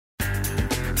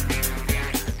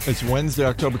It's Wednesday,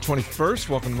 October 21st.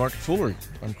 Welcome to Market Foolery.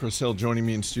 I'm Chris Hill. Joining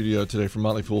me in studio today from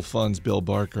Motley Fool Funds, Bill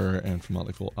Barker, and from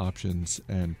Motley Fool Options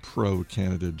and Pro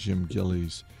Canada, Jim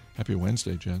Gillies. Happy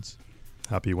Wednesday, gents.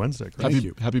 Happy Wednesday, Chris. Thank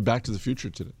you. Happy Back to the Future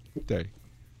today.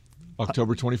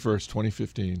 October 21st,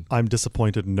 2015. I'm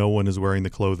disappointed no one is wearing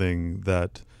the clothing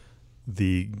that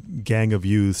the gang of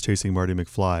youths chasing Marty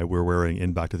McFly were wearing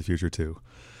in Back to the Future 2.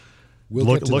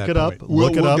 Look it up. We'll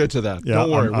get to that. Yeah,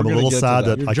 Don't worry. I'm a little sad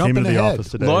that I came into the office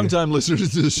today. Long-time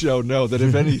listeners to the show know that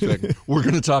if anything, we're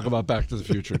going to talk about Back to the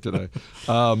Future today.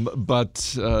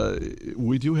 But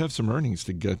we do have some earnings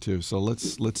to get to, so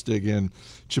let's dig in.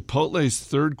 Chipotle's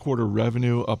third quarter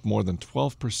revenue up more than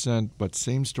 12%, but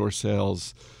same-store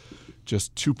sales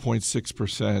just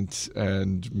 2.6%,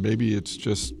 and maybe it's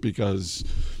just because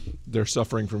they're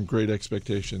suffering from great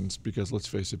expectations, because let's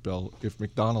face it, Bill, if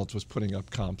McDonald's was putting up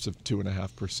comps of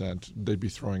 2.5%, they'd be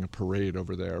throwing a parade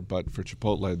over there. But for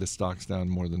Chipotle, the stock's down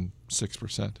more than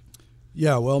 6%.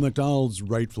 Yeah, well, McDonald's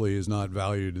rightfully is not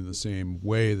valued in the same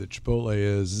way that Chipotle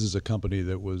is. This is a company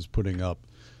that was putting up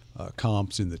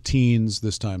comps in the teens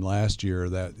this time last year.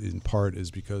 That in part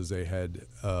is because they had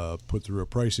put through a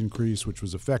price increase, which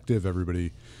was effective.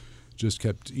 Everybody just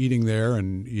kept eating there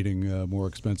and eating more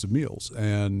expensive meals.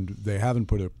 And they haven't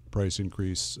put a price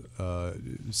increase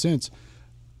since.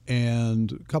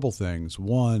 And a couple things.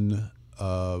 One,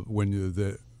 when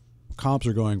the comps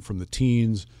are going from the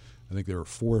teens, I think they were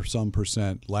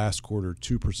 4% last quarter,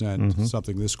 2%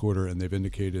 something this quarter, and they've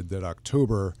indicated that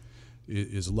October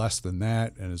is less than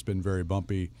that and has been very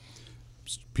bumpy.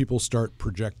 People start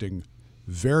projecting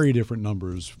very different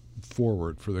numbers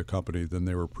forward for the company than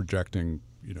they were projecting,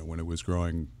 when it was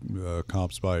growing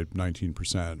comps by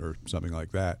 19% or something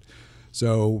like that.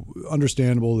 So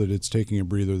understandable that it's taking a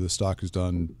breather. The stock has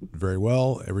done very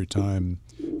well. Every time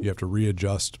you have to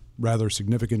readjust rather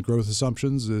significant growth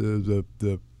assumptions,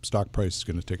 the stock price is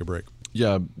going to take a break.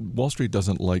 Yeah, Wall Street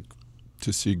doesn't like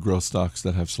to see growth stocks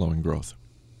that have slowing growth.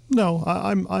 No,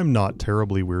 I'm not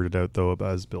terribly weirded out, though.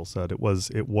 As Bill said, it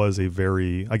was a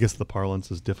very, I guess the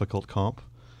parlance is difficult comp.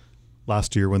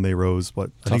 Last year when they rose, I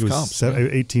think it was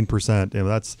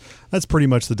 18%. That's pretty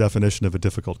much the definition of a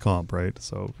difficult comp, right?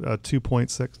 So 2.6,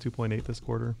 2.8 this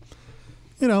quarter.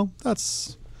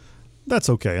 That's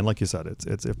okay. And like you said,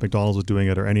 it's if McDonald's was doing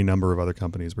it or any number of other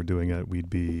companies were doing it, we'd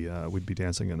be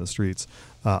dancing in the streets.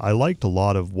 I liked a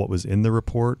lot of what was in the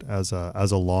report as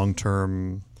a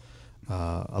long-term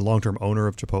owner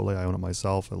of Chipotle. I own it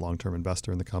myself, a long-term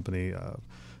investor in the company.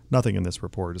 Nothing in this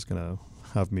report is going to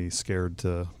have me scared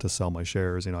to sell my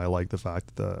shares. I like the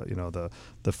fact that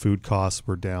the food costs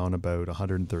were down about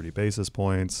 130 basis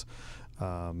points.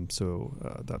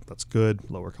 So that's good.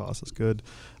 Lower cost is good.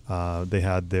 They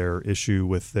had their issue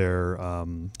with their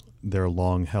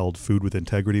long-held food with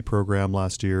integrity program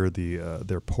last year.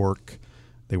 Their pork,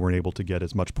 they weren't able to get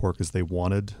as much pork as they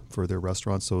wanted for their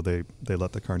restaurants, so they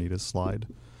let the carnitas slide.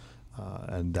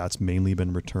 And that's mainly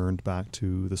been returned back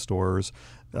to the stores.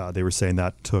 They were saying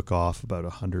that took off about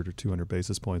 100 or 200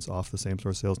 basis points off the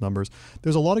same-store sales numbers.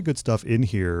 There's a lot of good stuff in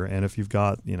here, and if you've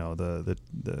got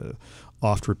the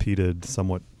oft-repeated,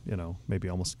 somewhat maybe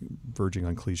almost verging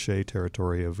on cliche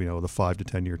territory of the 5 to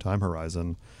 10 year time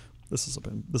horizon, this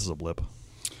is a blip.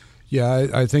 Yeah,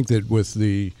 I think that with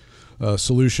the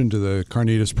solution to the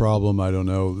carnitas problem, I don't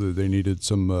know, they needed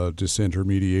some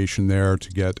disintermediation there to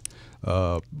get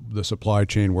the supply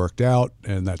chain worked out,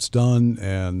 and that's done.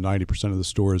 And 90% of the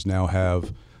stores now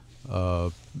have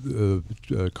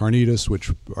carnitas,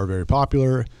 which are very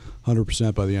popular,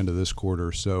 100% by the end of this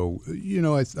quarter. So,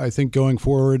 I think going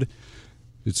forward,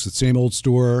 it's the same old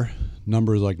store.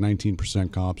 Numbers like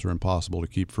 19% comps are impossible to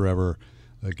keep forever.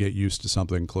 Get used to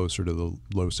something closer to the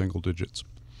low single digits.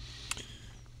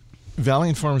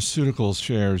 Valeant Pharmaceuticals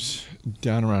shares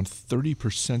down around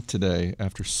 30% today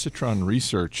after Citron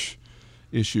Research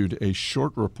issued a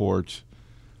short report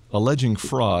alleging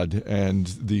fraud. And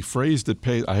the phrase that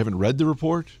pays, I haven't read the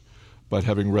report, but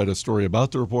having read a story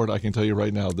about the report, I can tell you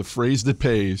right now, the phrase that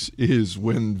pays is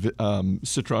when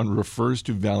Citron refers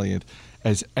to Valeant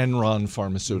as Enron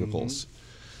Pharmaceuticals.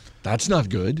 That's not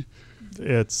good.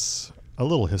 It's a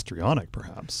little histrionic,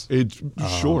 perhaps.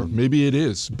 Sure, maybe it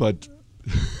is, but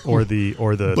or the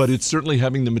but it's certainly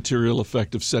having the material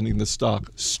effect of sending the stock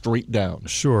straight down.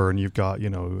 Sure, and you've got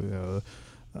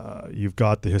you've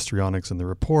got the histrionics in the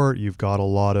report. You've got a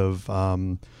lot of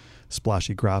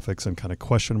splashy graphics and kind of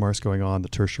question marks going on. The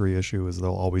tertiary issue is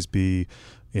there'll always be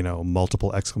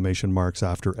multiple exclamation marks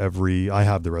after every. I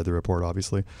have read the report,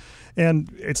 obviously,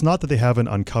 and it's not that they haven't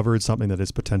uncovered something that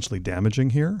is potentially damaging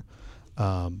here.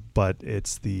 But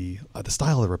it's the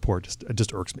style of the report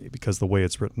just irks me, because the way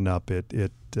it's written up,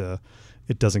 it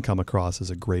doesn't come across as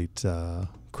a great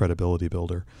credibility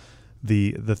builder.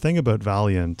 The thing about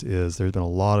Valiant is there's been a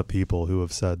lot of people who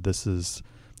have said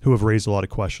who have raised a lot of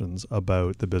questions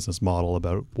about the business model,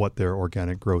 about what their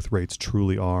organic growth rates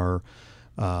truly are,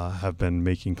 have been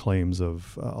making claims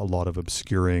of a lot of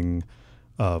obscuring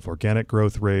of organic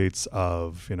growth rates,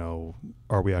 of,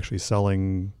 are we actually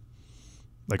selling,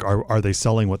 like, are they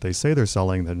selling what they say they're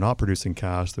selling? They're not producing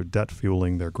cash, they're debt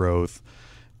fueling their growth.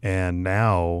 And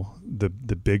now the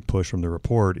big push from the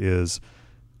report is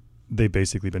they've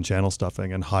basically been channel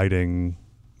stuffing and hiding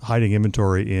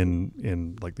inventory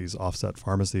in like these offset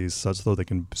pharmacies, so they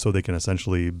can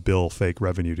essentially bill fake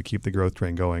revenue to keep the growth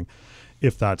train going.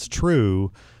 If that's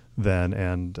true, then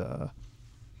and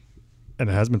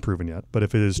it hasn't been proven yet, but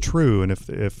if it is true, and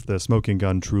if the smoking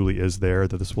gun truly is there,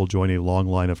 that this will join a long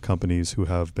line of companies who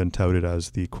have been touted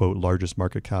as the, quote, largest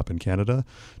market cap in Canada,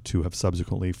 to have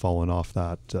subsequently fallen off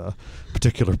that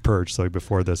particular perch. So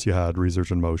before this, you had Research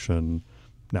in Motion,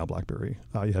 now BlackBerry.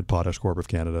 You had Potash Corp of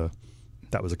Canada.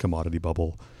 That was a commodity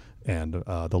bubble. And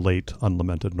the late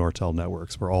unlamented Nortel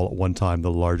Networks were all at one time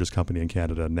the largest company in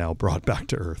Canada, now brought back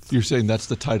to earth. You're saying that's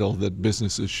the title that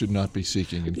businesses should not be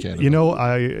seeking in Canada?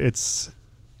 It's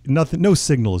nothing. No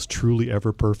signal is truly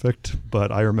ever perfect,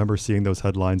 but I remember seeing those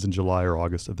headlines in July or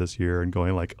August of this year and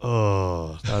going like,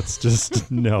 oh, that's just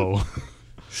no.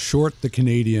 Short the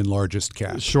Canadian largest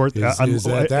cap. Short.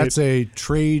 That's a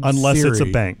trade unless theory. it's a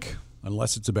bank.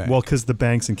 Unless it's a bank. Well, because the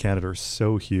banks in Canada are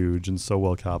so huge and so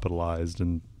well capitalized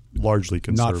and largely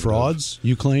conservative. Not frauds,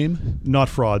 you claim? Not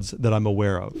frauds that I'm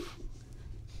aware of.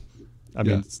 I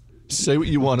mean, say what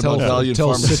you want about Valiant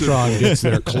Pharmaceuticals. Citron gets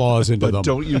their claws into but them.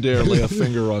 Don't you dare lay a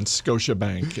finger on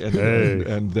Scotiabank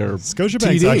and their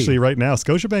Scotiabank's TD. actually right now.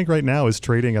 Scotiabank right now is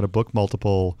trading at a book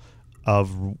multiple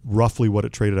of roughly what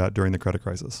it traded at during the credit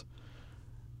crisis,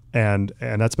 and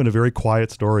that's been a very quiet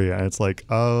story. And it's like,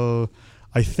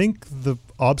 I think the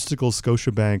obstacles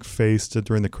Scotiabank faced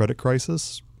during the credit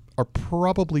crisis are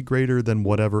probably greater than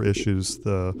whatever issues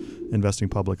the investing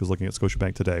public is looking at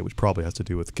Scotiabank today, which probably has to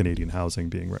do with Canadian housing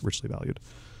being richly valued.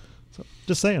 So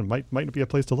just saying, might be a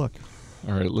place to look.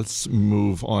 All right, let's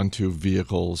move on to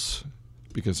vehicles,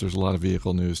 because there's a lot of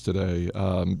vehicle news today.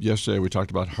 Yesterday we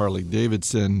talked about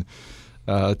Harley-Davidson.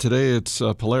 Today it's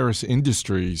Polaris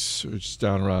Industries, which is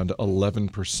down around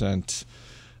 11%.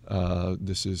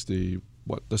 This is the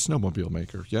snowmobile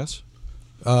maker, yes?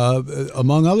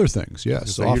 Among other things,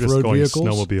 yes. So you're just off-road going vehicles.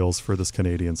 Snowmobiles for this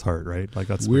Canadian's heart, right? Like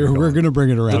that's We're going to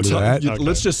bring it around to that.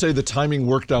 Let's just say the timing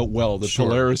worked out well. That Sure.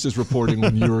 Polaris is reporting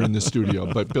when you were in the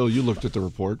studio. But Bill, you looked at the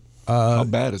report. How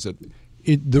bad is it?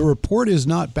 The report is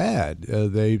not bad.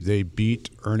 They beat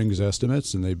earnings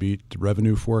estimates and they beat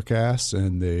revenue forecasts,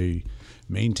 and they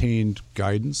maintained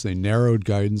guidance. They narrowed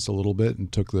guidance a little bit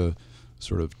and took the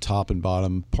sort of top and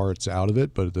bottom parts out of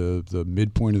it, but the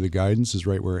midpoint of the guidance is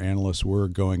right where analysts were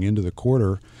going into the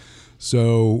quarter.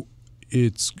 So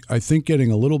it's, I think,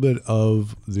 getting a little bit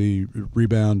of the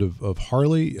rebound of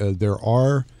Harley. There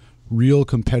are real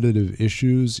competitive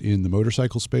issues in the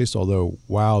motorcycle space, although,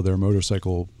 wow, their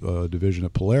motorcycle division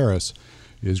of Polaris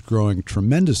is growing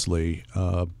tremendously.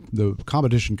 The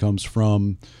competition comes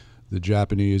from the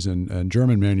Japanese and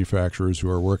German manufacturers who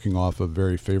are working off of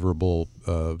very favorable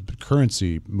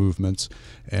currency movements.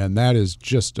 And that is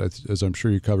just, as I'm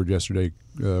sure you covered yesterday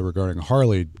regarding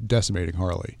Harley, decimating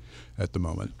Harley at the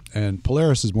moment. And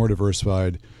Polaris is more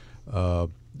diversified.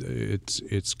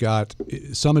 It's got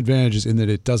some advantages in that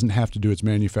it doesn't have to do its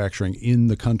manufacturing in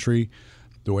the country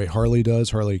the way Harley does.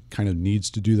 Harley kind of needs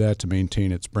to do that to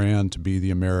maintain its brand, to be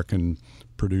the American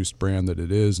produced brand that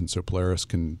it is, and so Polaris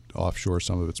can offshore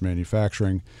some of its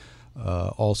manufacturing.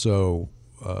 Also,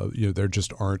 there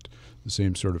just aren't the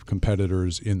same sort of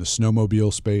competitors in the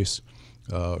snowmobile space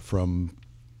from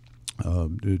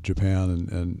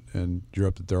Japan and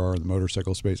Europe that there are in the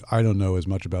motorcycle space. I don't know as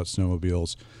much about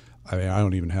snowmobiles. I mean, I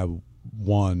don't even have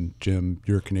one. Jim,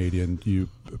 you're Canadian. You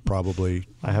probably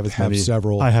have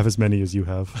several. I have as many as you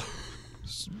have.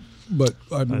 But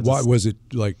why was it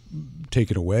like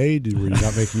taken away? Were you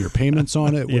not making your payments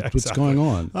on it? What's going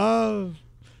on?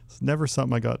 It's never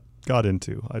something I got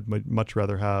into. I'd much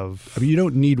rather have. I mean, you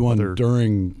don't need one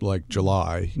during like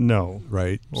July. No,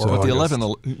 right? Or so the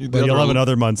 11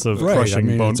 other months of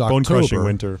crushing bone crushing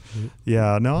winter.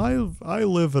 Yeah, no, I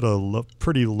live at a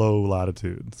pretty low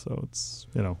latitude, so it's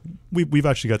we've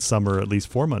actually got summer at least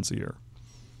 4 months a year.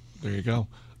 There you go.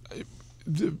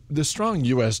 The strong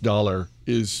U.S. dollar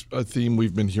is a theme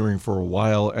we've been hearing for a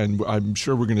while, and I'm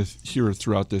sure we're going to hear it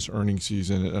throughout this earnings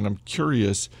season. And I'm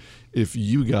curious if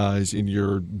you guys, in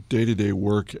your day-to-day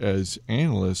work as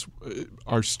analysts,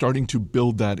 are starting to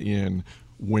build that in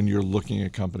when you're looking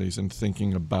at companies and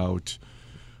thinking about,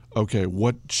 okay,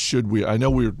 what should we? I know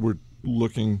we're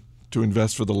looking to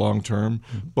invest for the long term,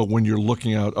 but when you're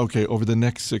looking out, okay, over the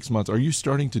next 6 months, are you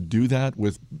starting to do that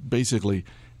with basically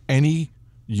any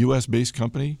U.S.-based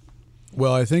company?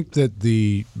 Well, I think that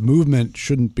the movement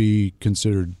shouldn't be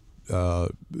considered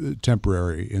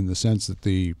temporary, in the sense that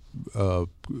the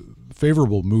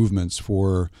favorable movements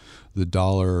for the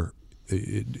dollar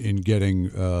in getting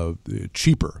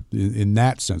cheaper, in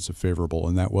that sense of favorable,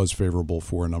 and that was favorable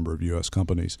for a number of U.S.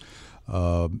 companies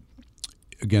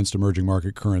against emerging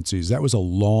market currencies. That was a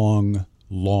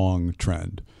long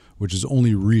trend, which has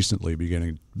only recently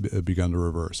begun to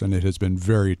reverse, and it has been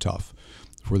very tough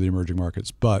for the emerging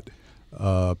markets. But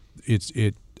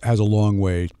it has a long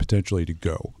way potentially to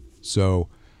go. So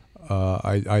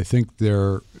I think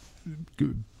they're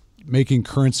making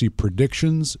currency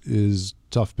predictions is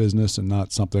tough business, and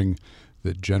not something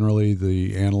that generally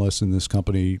the analysts in this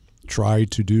company try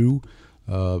to do.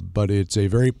 But it's a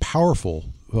very powerful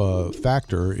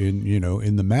factor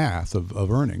in the math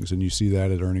of earnings, and you see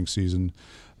that at earnings season.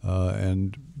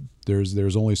 And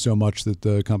there's only so much that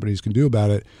the companies can do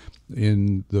about it.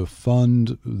 In the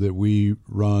fund that we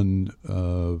run,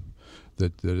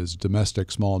 that is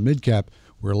domestic, small and mid cap,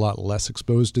 we're a lot less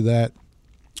exposed to that.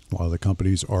 A lot of the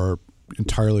companies are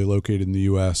entirely located in the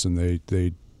U.S. and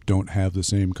they don't have the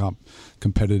same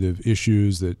competitive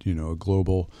issues that a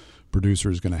global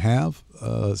producer is going to have.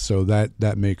 So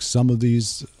that makes some of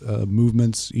these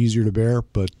movements easier to bear.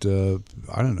 But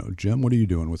I don't know, Jim, what are you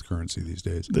doing with currency these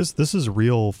days? This is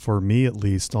real for me, at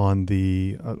least, on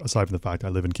the aside from the fact I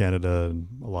live in Canada and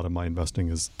a lot of my investing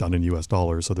is done in U.S.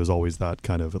 dollars. So there's always that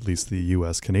kind of, at least the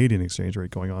U.S. Canadian exchange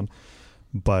rate going on.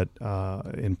 But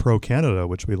in Pro Canada,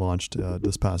 which we launched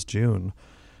this past June,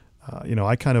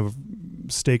 I kind of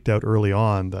staked out early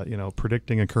on that,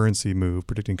 predicting currency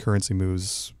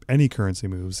moves, any currency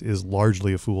moves, is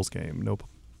largely a fool's game.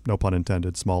 No pun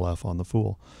intended, small f on the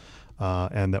fool.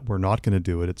 And that we're not going to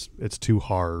do it. It's too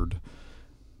hard.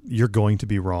 You're going to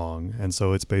be wrong. And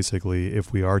so it's basically,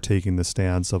 if we are taking the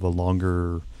stance of a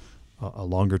longer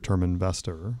term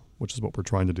investor, which is what we're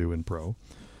trying to do in Pro,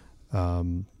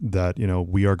 that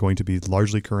we are going to be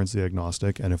largely currency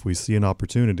agnostic, and if we see an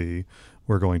opportunity,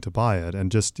 we're going to buy it.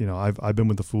 And just I've been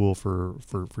with the Fool for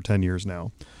 10 years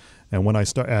now, and when I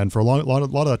start, and for a lot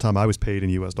of that time I was paid in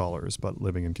U.S. dollars, but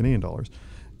living in Canadian dollars.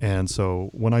 And so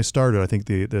when I started, I think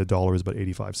the dollar was about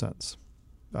 85 cents.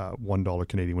 $1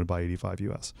 Canadian would buy 85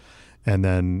 U.S. And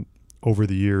then over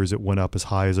the years, it went up as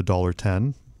high as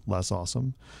 $1.10, less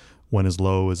awesome. Went as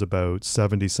low as about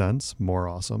 70 cents, more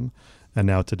awesome. And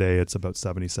now today it's about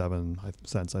 77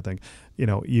 cents, I think.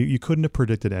 You couldn't have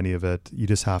predicted any of it. You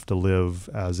just have to live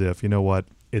as if,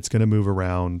 it's going to move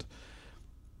around.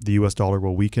 The U.S. dollar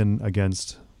will weaken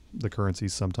against the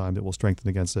currencies sometime. It will strengthen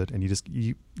against it. And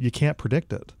you can't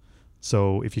predict it.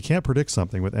 So if you can't predict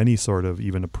something with any sort of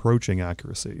even approaching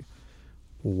accuracy,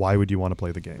 why would you want to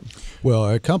play the game?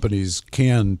 Well, companies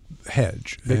can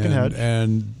hedge. They can hedge.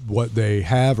 And what they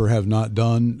have or have not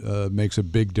done makes a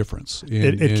big difference.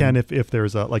 It can if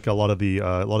there's a lot of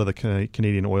the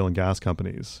Canadian oil and gas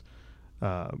companies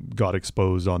got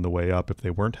exposed on the way up if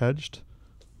they weren't hedged,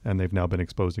 and they've now been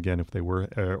exposed again if they were,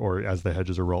 or as the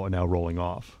hedges are now rolling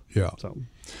off. Yeah. So,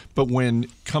 but when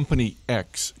company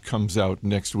X comes out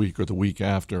next week or the week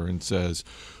after and says,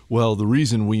 well, the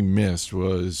reason we missed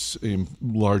was in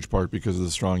large part because of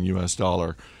the strong U.S.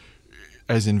 dollar,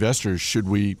 as investors, should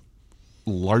we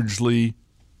largely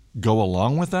go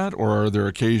along with that? Or are there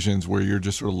occasions where you're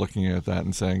just sort of looking at that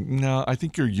and saying, no, I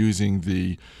think you're using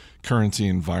the currency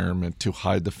environment to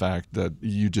hide the fact that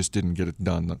you just didn't get it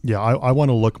done? Yeah, I want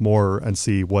to look more and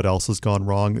see what else has gone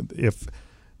wrong.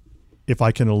 If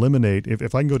I can eliminate,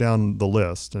 if I can go down the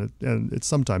list, and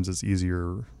sometimes it's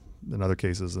easier in other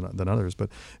cases than others, but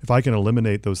if I can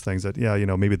eliminate those things that,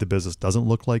 maybe the business doesn't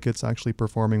look like it's actually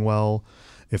performing well,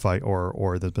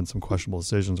 or there's been some questionable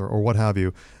decisions or what have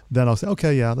you, then I'll say,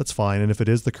 okay, yeah, that's fine. And if it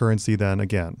is the currency, then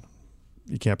again,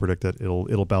 you can't predict it.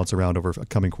 It'll bounce around over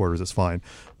coming quarters. It's fine.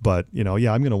 But, I'm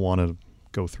going to want to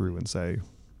go through and say,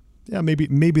 yeah,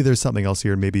 maybe there's something else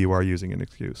here. Maybe you are using an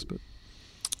excuse, but.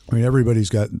 I mean, everybody's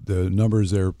got the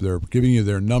numbers. They're giving you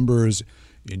their numbers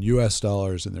in U.S.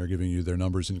 dollars, and they're giving you their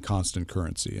numbers in constant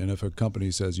currency. And if a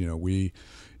company says, we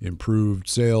improved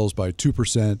sales by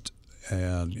 2%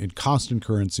 and in constant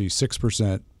currency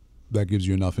 6%, that gives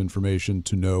you enough information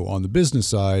to know on the business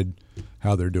side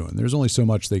how they're doing. There's only so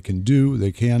much they can do.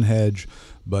 They can hedge,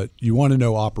 but you want to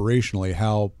know operationally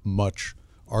how much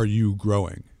are you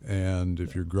growing. And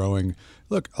if you're growing,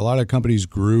 look, a lot of companies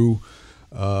grew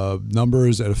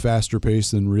numbers at a faster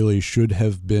pace than really should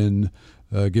have been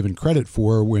given credit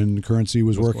for when currency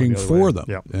was working for them.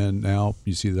 Yep. And now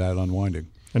you see that unwinding.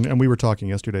 And we were talking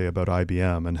yesterday about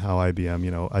IBM and how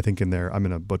IBM, I think in there, I'm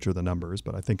going to butcher the numbers,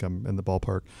 but I think I'm in the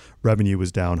ballpark. Revenue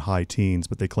was down high teens,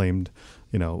 but they claimed,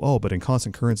 but in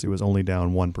constant currency it was only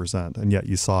down 1%. And yet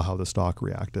you saw how the stock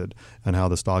reacted and how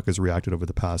the stock has reacted over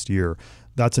the past year.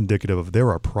 That's indicative of there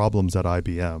are problems at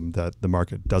IBM that the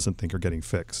market doesn't think are getting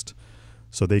fixed.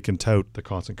 So they can tout the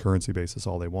constant currency basis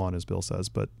all they want, as Bill says,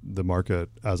 but the market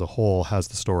as a whole has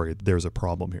the story. There's a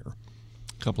problem here.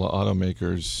 A couple of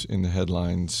automakers in the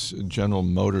headlines. General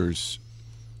Motors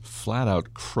flat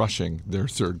out crushing their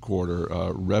third quarter.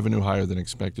 Revenue higher than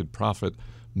expected, profit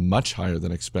much higher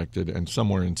than expected, and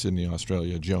somewhere in Sydney,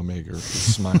 Australia, Joe Mager is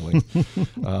smiling.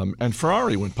 And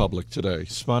Ferrari went public today,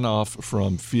 spun off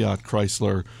from Fiat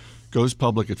Chrysler, goes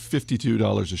public at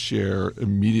 $52 a share,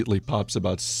 immediately pops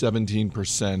about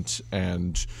 17%,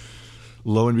 and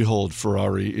lo and behold,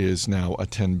 Ferrari is now a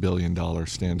 $10 billion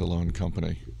standalone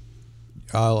company.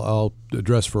 I'll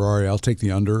address Ferrari. I'll take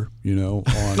the under, on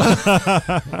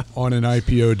an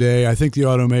IPO day. I think the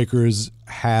automakers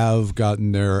have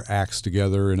gotten their acts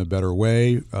together in a better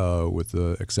way, with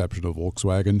the exception of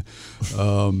Volkswagen,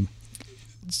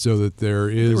 so that there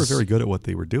is. They were very good at what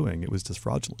they were doing. It was just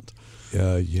fraudulent.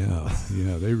 Yeah,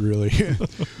 they really.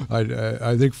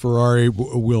 I think Ferrari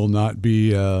will not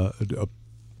be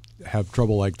have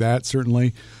trouble like that.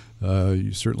 Certainly.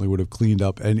 You certainly would have cleaned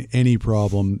up any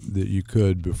problem that you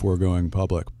could before going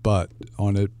public. But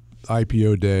on an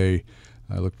IPO day,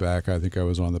 I look back, I think I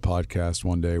was on the podcast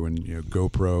one day when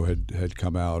GoPro had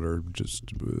come out, or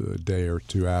just a day or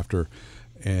two after,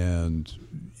 and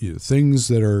things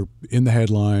that are in the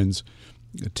headlines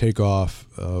take off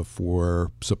for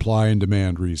supply and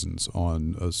demand reasons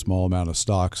on a small amount of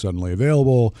stock suddenly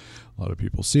available. A lot of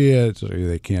people see it.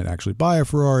 They can't actually buy a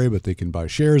Ferrari, but they can buy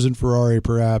shares in Ferrari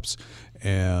perhaps,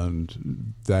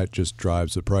 and that just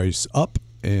drives the price up,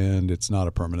 and it's not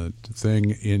a permanent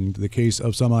thing. In the case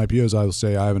of some IPOs, I will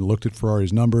say I haven't looked at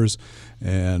Ferrari's numbers,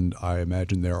 and I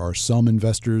imagine there are some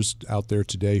investors out there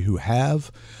today who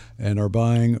have and are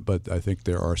buying, but I think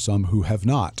there are some who have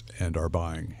not and are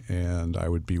buying, and I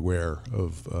would beware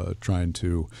of trying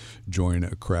to join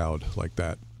a crowd like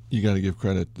that. You got to give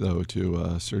credit, though, to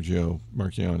Sergio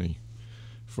Marchionne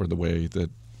for the way that,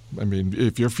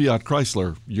 if you're Fiat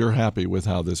Chrysler, you're happy with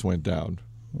how this went down.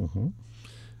 Mm-hmm.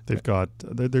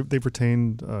 They've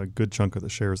retained a good chunk of the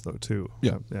shares, though, too.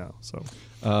 Yeah. So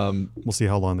we'll see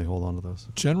how long they hold on to those.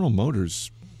 General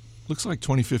Motors looks like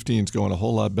 2015 is going a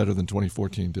whole lot better than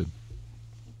 2014 did.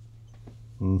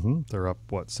 Mm-hmm. They're up,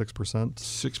 6%?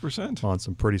 6%. On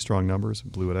some pretty strong numbers.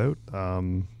 Blew it out.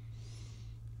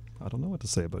 I don't know what to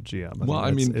say about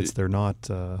GM. They're not.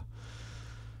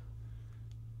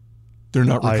 They're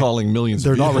not recalling millions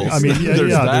of vehicles.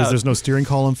 There's no steering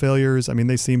column failures.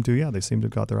 They seem to have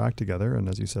got their act together. And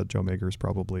as you said, Joe Mager's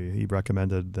he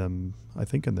recommended them, I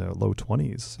think, in the low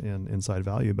 20s in inside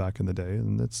value back in the day.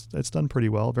 And it's done pretty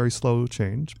well. Very slow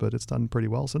change, but it's done pretty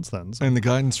well since then. So. And the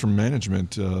guidance from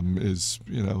management is,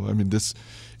 this.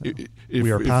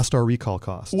 We are past our recall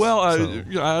costs. Well, I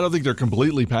don't think they're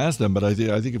completely past them, but I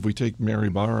think if we take Mary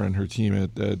Barra and her team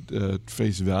at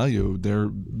face value,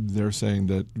 they're saying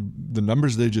that the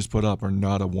numbers they just put up are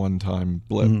not a one-time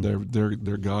blip. Mm-hmm.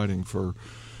 They're guiding for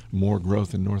more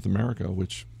growth in North America,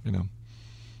 which I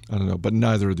don't know. But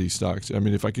neither of these stocks.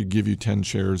 If I could give you 10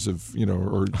 shares of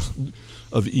or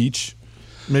of each,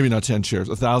 maybe not 10 shares,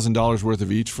 $1,000 worth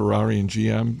of each, Ferrari and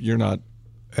GM, you're not.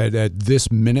 At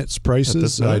this minute's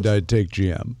prices, I'd take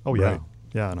GM. Oh, yeah. Right?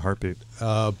 Yeah, in a heartbeat.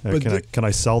 Can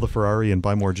I sell the Ferrari and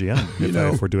buy more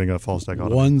GM if we're doing a false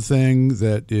dichotomy? One thing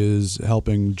that is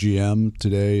helping GM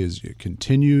today is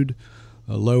continued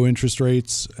low interest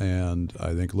rates, and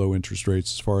I think low interest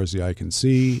rates as far as the eye can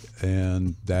see,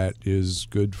 and that is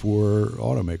good for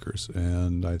automakers,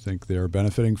 and I think they're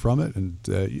benefiting from it, and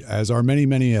as are many,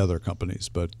 many other companies,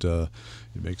 but it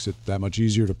makes it that much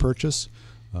easier to purchase.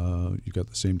 You've got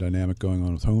the same dynamic going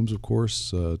on with homes, of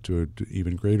course, to an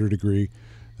even greater degree.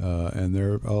 And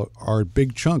there are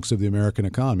big chunks of the American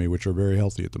economy which are very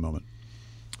healthy at the moment.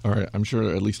 All right. I'm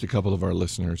sure at least a couple of our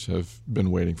listeners have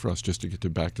been waiting for us just to get to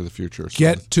Back to the Future. So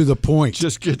get to the point.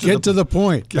 Just get to the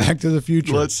point. Back to the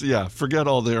Future. Forget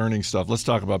all the earnings stuff. Let's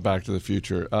talk about Back to the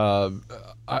Future.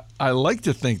 I like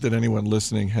to think that anyone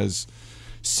listening has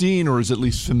seen or is at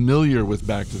least familiar with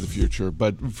Back to the Future.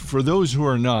 But for those who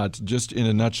are not, just in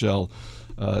a nutshell,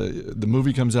 The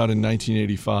movie comes out in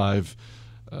 1985.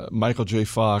 Michael J.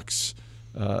 Fox,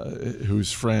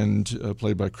 whose friend,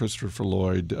 played by Christopher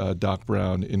Lloyd, Doc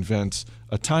Brown, invents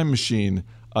a time machine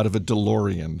out of a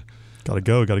DeLorean. Got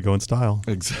to go in style.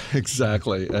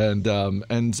 Exactly. And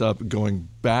ends up going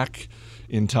back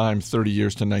in time 30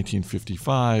 years to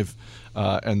 1955.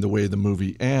 And the way the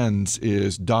movie ends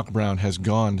is Doc Brown has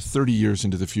gone 30 years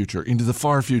into the future, into the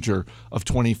far future of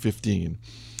 2015.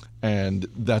 And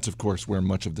that's, of course, where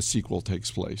much of the sequel takes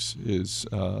place, is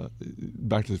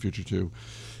Back to the Future 2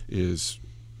 is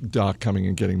Doc coming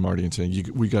and getting Marty and saying,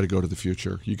 we got to go to the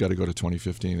future. You got to go to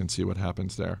 2015 and see what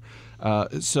happens there.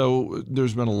 So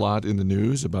there's been a lot in the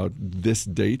news about this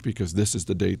date, because this is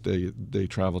the date they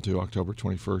travel to, October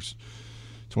 21st,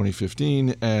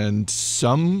 2015. And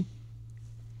some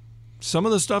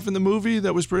of the stuff in the movie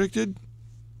that was predicted,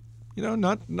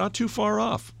 not too far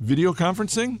off. Video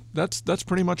conferencing, that's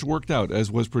pretty much worked out,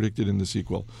 as was predicted in the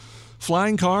sequel.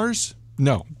 Flying cars,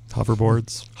 no.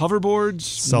 Hoverboards,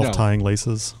 self-tying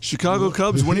laces. Chicago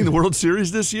Cubs winning the World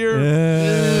Series this year.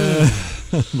 Yeah.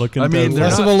 Looking. I mean,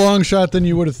 less of a long shot than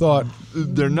you would have thought.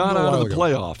 They're not out of the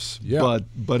playoffs, yeah.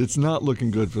 but it's not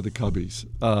looking good for the Cubbies.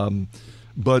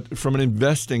 But from an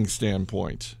investing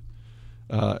standpoint,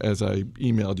 as I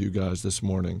emailed you guys this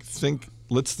morning,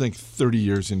 let's think 30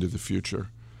 years into the future.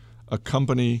 A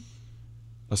company,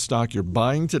 a stock you're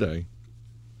buying today,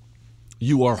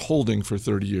 you are holding for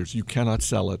 30 years. You cannot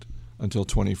sell it until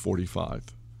 2045.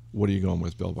 What are you going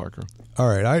with, Bill Barker? All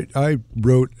right. I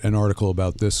wrote an article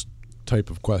about this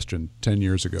type of question 10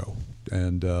 years ago,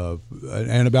 and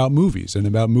about movies and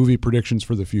about movie predictions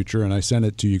for the future, and I sent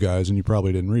it to you guys, and you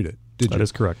probably didn't read it. Did you? That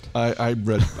is correct.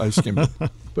 I skimmed it.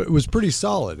 But it was pretty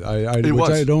solid. It which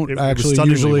was. I don't It actually was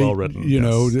usually, well written,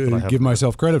 yes, give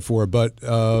myself credit for. But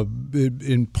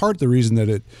in part, the reason that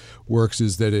it works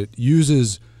is that it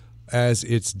uses as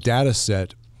its data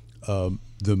set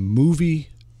the movie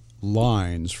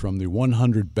lines from the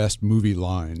 100 best movie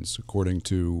lines, according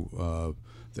to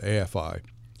the AFI.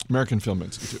 American Film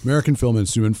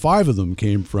Institute. And 5 of them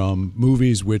came from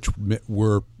movies which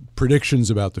were predictions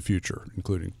about the future,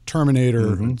 including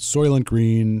Terminator, and Soylent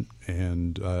Green,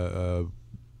 and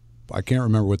I can't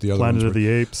remember what the other ones were.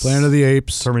 Planet of the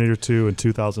Apes, Terminator 2, and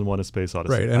 2001: A Space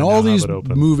Odyssey. Right, and all these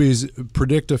movies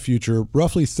predict a future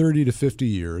roughly 30 to 50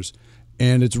 years,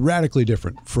 and it's radically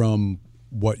different from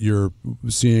what you're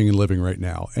seeing and living right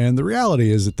now. And the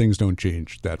reality is that things don't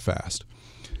change that fast.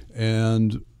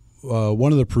 And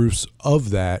one of the proofs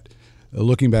of that,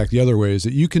 looking back the other way, is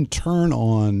that you can turn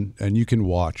on and you can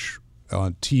watch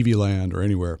on TV Land or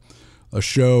anywhere a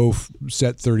show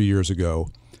set 30 years ago,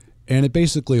 and it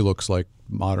basically looks like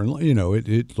modern.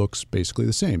 It looks basically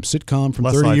the same. Sitcom from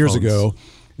 30 years ago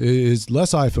is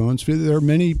less iPhones. There are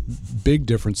many big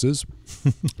differences,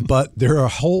 but there are a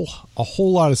whole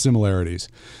lot of similarities.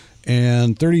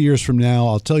 And 30 years from now,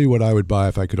 I'll tell you what I would buy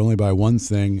if I could only buy one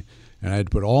thing, and I had to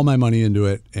put all my money into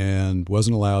it and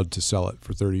wasn't allowed to sell it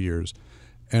for 30 years.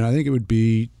 And I think it would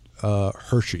be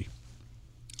Hershey.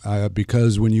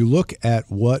 Because when you look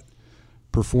at what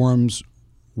performs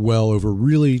well over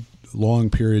really long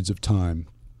periods of time,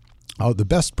 the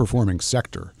best performing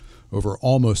sector over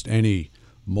almost any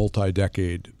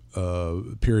multi-decade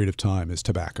period of time is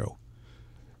tobacco.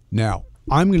 Now,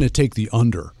 I'm going to take the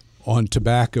under on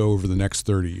tobacco over the next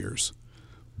 30 years.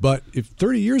 But if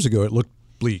 30 years ago it looked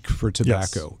bleak for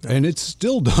tobacco, yes, and it's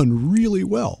still done really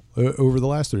well over the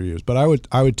last 30 years. But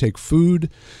I would take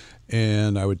food,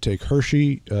 and I would take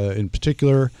Hershey in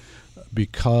particular,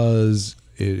 because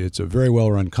it's a very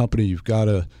well-run company. You've got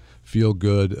to feel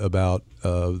good about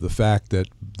the fact that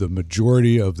the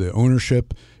majority of the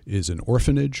ownership is an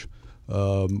orphanage,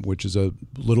 which is a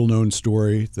little-known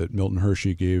story that Milton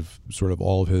Hershey gave sort of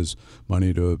all of his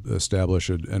money to establish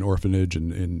an orphanage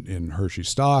in Hershey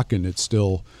stock, and it's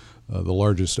still the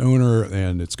largest owner,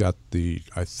 and it's got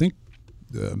I think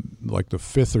like the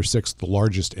 5th or 6th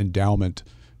largest endowment,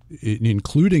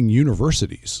 including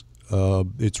universities.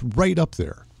 It's right up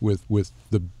there with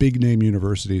the big name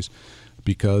universities,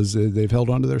 because they've held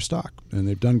onto their stock and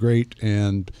they've done great.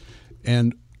 And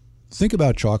think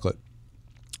about chocolate.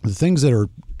 The things that are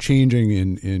changing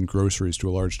in groceries to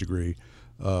a large degree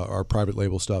are private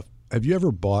label stuff. Have you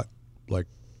ever bought like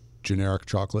generic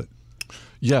chocolate?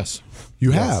 Yes.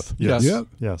 You have? Yes. Yeah.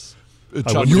 Yes.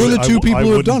 You're the 2 people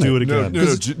who have done do it again.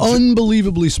 It's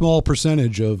unbelievably small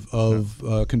percentage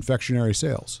of confectionery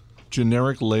sales.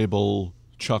 Generic label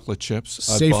chocolate chips.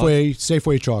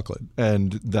 Safeway chocolate.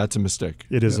 And that's a mistake.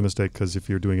 It is a mistake, because if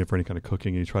you're doing it for any kind of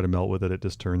cooking and you try to melt with it, it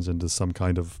just turns into some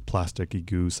kind of plasticky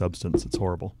goo substance. It's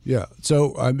horrible. Yeah.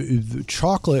 So the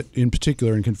chocolate in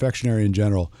particular, and confectionery in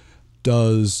general,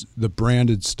 does the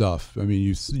branded stuff. I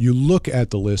mean, you look at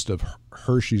the list of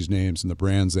Hershey's names and the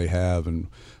brands they have, and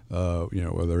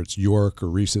whether it's York or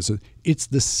Reese's, it's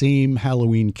the same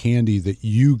Halloween candy that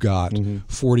you got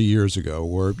 40 years ago,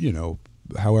 or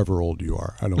however old you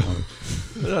are. I don't want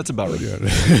to. That's about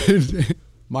right.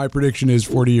 My prediction is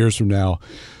 40 years from now,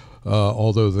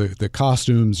 although the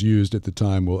costumes used at the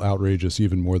time will outrage us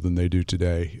even more than they do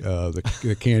today,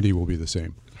 the candy will be the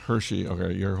same. Hershey,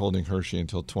 okay, you're holding Hershey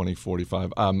until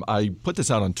 2045. I put this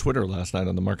out on Twitter last night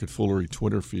on the Market Foolery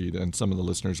Twitter feed, and some of the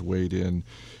listeners weighed in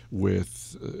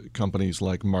with companies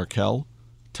like Markel,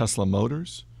 Tesla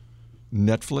Motors,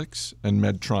 Netflix, and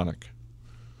Medtronic.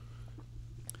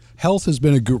 Health has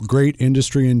been a great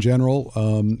industry in general,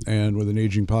 and with an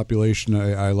aging population,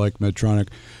 I like Medtronic.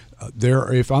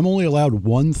 If I'm only allowed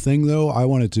one thing, though, I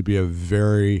want it to be a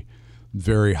very,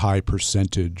 very high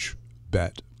percentage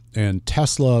bet. And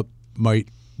Tesla might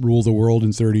rule the world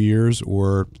in 30 years,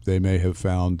 or they may have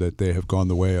found that they have gone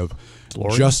the way of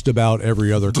DeLorean? Just about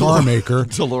every other car maker.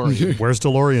 DeLorean. Where's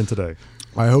DeLorean today?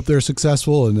 I hope they're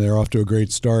successful, and they're off to a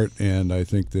great start. And I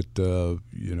think that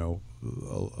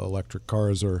electric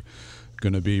cars are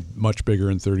going to be much bigger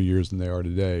in 30 years than they are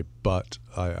today. But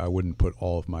I wouldn't put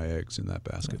all of my eggs in that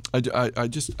basket.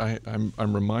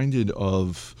 I'm reminded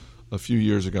of a few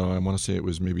years ago. I want to say it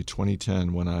was maybe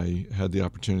 2010 when I had the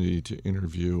opportunity to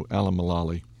interview Alan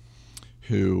Mulally,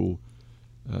 who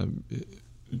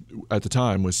at the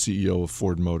time was CEO of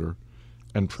Ford Motor.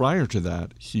 And prior to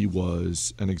that, he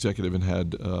was an executive and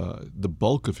had the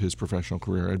bulk of his professional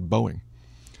career at Boeing.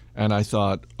 And I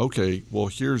thought, okay, well,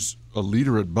 here's a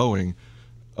leader at Boeing,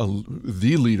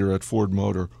 the leader at Ford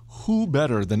Motor. Who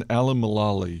better than Alan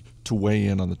Mulally to weigh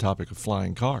in on the topic of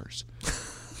flying cars?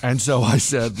 And so I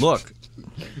said, look.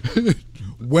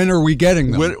 When are we getting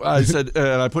them? I said,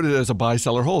 and I put it as a buy,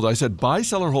 sell, or hold. I said, buy,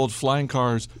 sell, or hold flying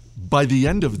cars by the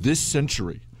end of this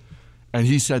century. And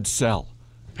he said, sell.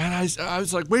 And I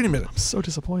was like, wait a minute. I'm so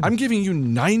disappointed. I'm giving you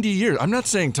 90 years. I'm not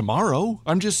saying tomorrow.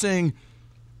 I'm just saying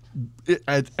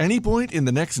at any point in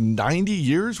the next 90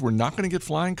 years, we're not going to get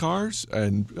flying cars.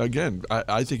 And again,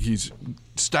 I think he's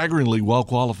staggeringly well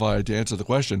qualified to answer the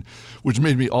question, which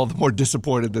made me all the more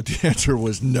disappointed that the answer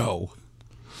was no.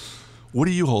 What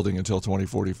are you holding until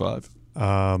 2045?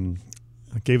 I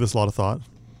gave this a lot of thought,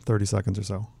 30 seconds or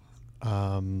so.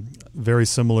 Very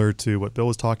similar to what Bill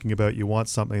was talking about. You want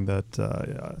something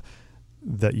that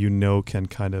can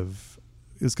kind of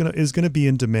is going to be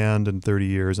in demand in 30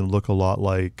 years and look a lot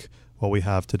like what we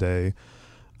have today.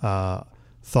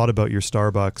 Thought about your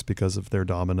Starbucks because of their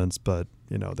dominance, but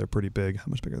they're pretty big. How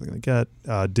much bigger are they going to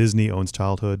get? Disney owns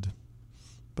childhood,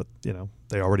 but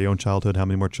they already own childhood. How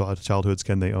many more childhoods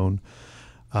can they own?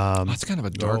 That's kind of a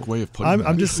dark way of putting it.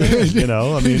 I'm just saying,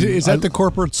 I mean, is that the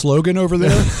corporate slogan over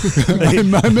there?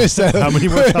 I missed that. How many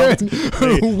more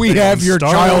childhoods? We have your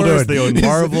Star childhood. Wars, they own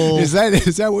Marvel. Is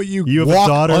that what you have walk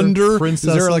a daughter, under?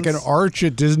 princesses. Is there like an arch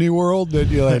at Disney World that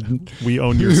you like? We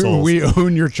own your souls. We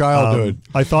own your childhood.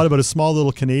 I thought about a small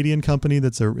little Canadian company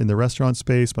that's in the restaurant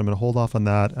space, but I'm going to hold off on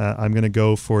that. I'm going to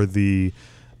go for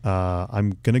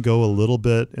I'm going to go a little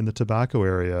bit in the tobacco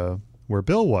area where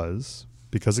Bill was.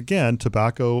 Because again,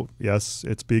 tobacco, yes,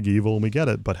 it's big evil and we get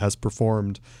it, but has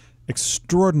performed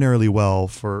extraordinarily well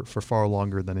for far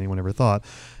longer than anyone ever thought.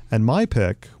 And my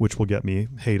pick, which will get me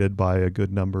hated by a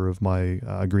good number of my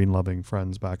green-loving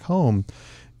friends back home,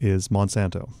 is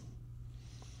Monsanto.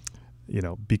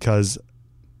 Because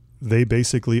they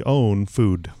basically own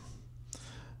food.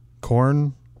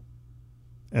 Corn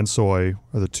and soy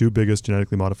are the two biggest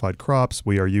genetically modified crops.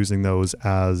 We are using those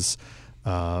as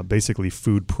basically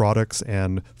food products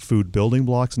and food building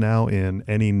blocks now in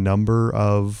any number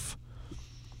of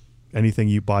anything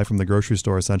you buy from the grocery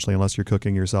store, essentially, unless you're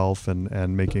cooking yourself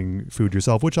and making food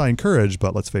yourself, which I encourage,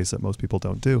 but let's face it, most people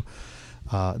don't do.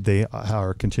 They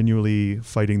are continually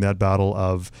fighting that battle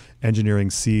of engineering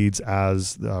seeds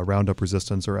as Roundup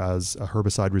resistance or as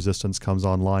herbicide resistance comes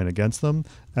online against them,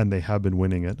 and they have been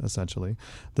winning it, essentially.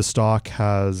 The stock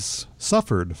has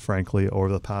suffered, frankly, over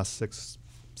the past 6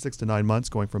 to 9 months,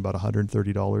 going from about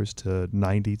 $130 to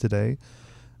 $90 today.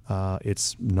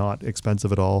 It's not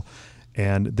expensive at all.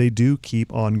 And they do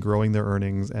keep on growing their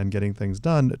earnings and getting things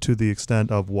done to the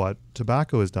extent of what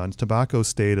tobacco has done. Tobacco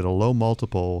stayed at a low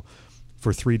multiple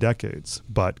for 3 decades,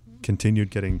 but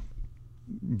continued getting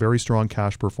very strong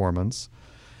cash performance.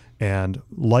 And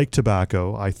like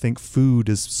tobacco, I think food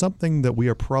is something that we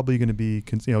are probably going to be,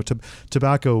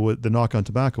 tobacco, the knock on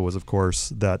tobacco was, of course,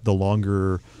 that the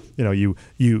longer, you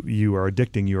are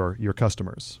addicting your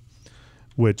customers.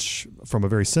 which from a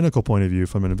very cynical point of view,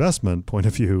 from an investment point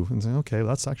of view, and say, okay,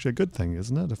 that's actually a good thing,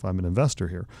 isn't it, if I'm an investor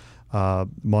here?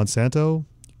 Monsanto,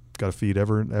 got to feed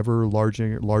ever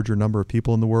larger number of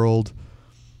people in the world.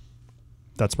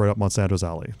 That's right up Monsanto's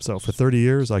alley. So for 30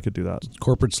 years, I could do that.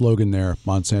 Corporate slogan there,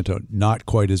 Monsanto, not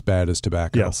quite as bad as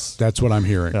tobacco. Yes. That's what I'm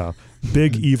hearing. Yeah.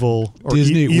 Big evil. Or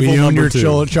Disney, evil we own number your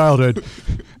two. childhood.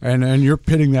 and you're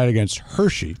pitting that against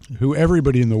Hershey, who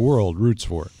everybody in the world roots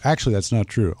for. Actually, that's not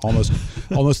true.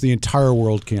 Almost the entire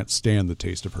world can't stand the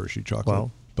taste of Hershey chocolate.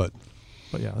 Well, But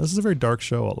yeah, this is a very dark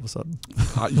show all of a sudden.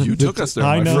 You took us there,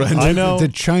 I my know, friend. I know. the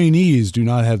Chinese do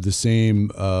not have the same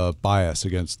bias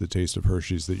against the taste of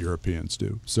Hershey's that Europeans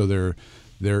do. So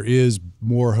there is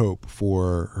more hope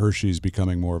for Hershey's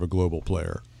becoming more of a global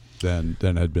player than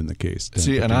had been the case. 10,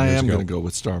 See, and 15 I years am ago. going to go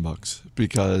with Starbucks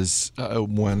because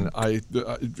when I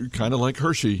kind of like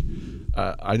Hershey,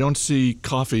 I don't see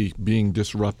coffee being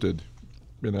disrupted,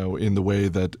 in the way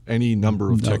that any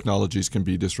number of technologies can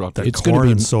be disrupted. It's corn going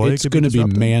to and be soy it's could be going to be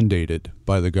disrupted. mandated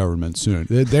by the government soon.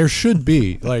 There should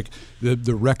be like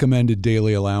the recommended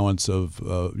daily allowance of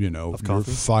your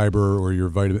coffee? fiber or your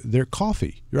vitamin. Their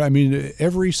coffee. I mean,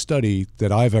 every study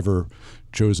that I've ever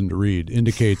chosen to read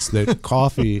indicates that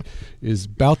coffee is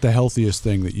about the healthiest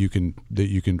thing that you can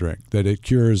drink. That it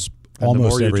cures And almost the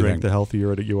more you everything. drink, the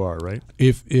healthier you are, right?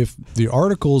 If the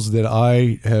articles that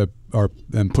I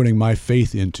am putting my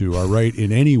faith into are right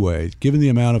in any way, given the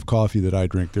amount of coffee that I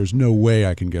drink, there's no way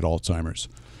I can get Alzheimer's.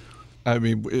 I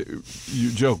mean, you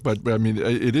joke, but I mean,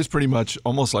 it is pretty much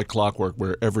almost like clockwork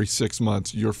where every 6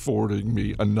 months you're forwarding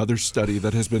me another study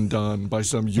that has been done by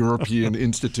some European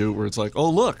institute where it's like, oh,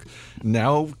 look,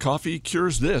 now coffee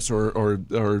cures this or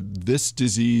this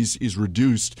disease is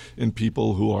reduced in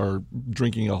people who are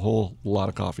drinking a whole lot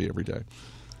of coffee every day.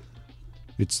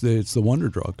 It's the wonder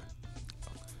drug.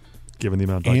 Given the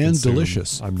amount I And consume,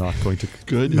 delicious. I'm not going to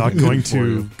Good. not going For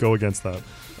you. to go against that.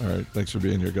 All right. Thanks for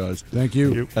being here, guys. Thank you.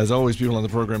 Thank you. As always, people on the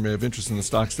program may have interest in the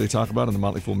stocks they talk about, and the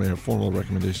Motley Fool may have formal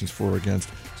recommendations for or against.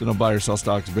 So don't buy or sell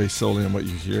stocks based solely on what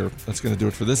you hear. That's going to do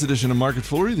it for this edition of Market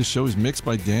Foolery. The show is mixed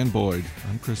by Dan Boyd.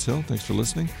 I'm Chris Hill. Thanks for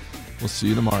listening. We'll see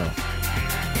you tomorrow.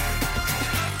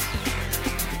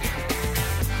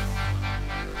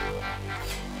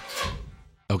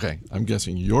 Okay, I'm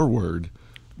guessing your word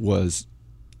was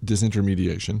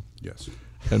disintermediation. Yes.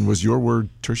 And was your word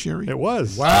tertiary? It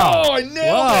was. Wow. Oh, I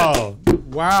nailed it!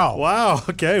 Wow. Wow. Wow.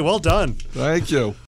 Okay. Well done. Thank you.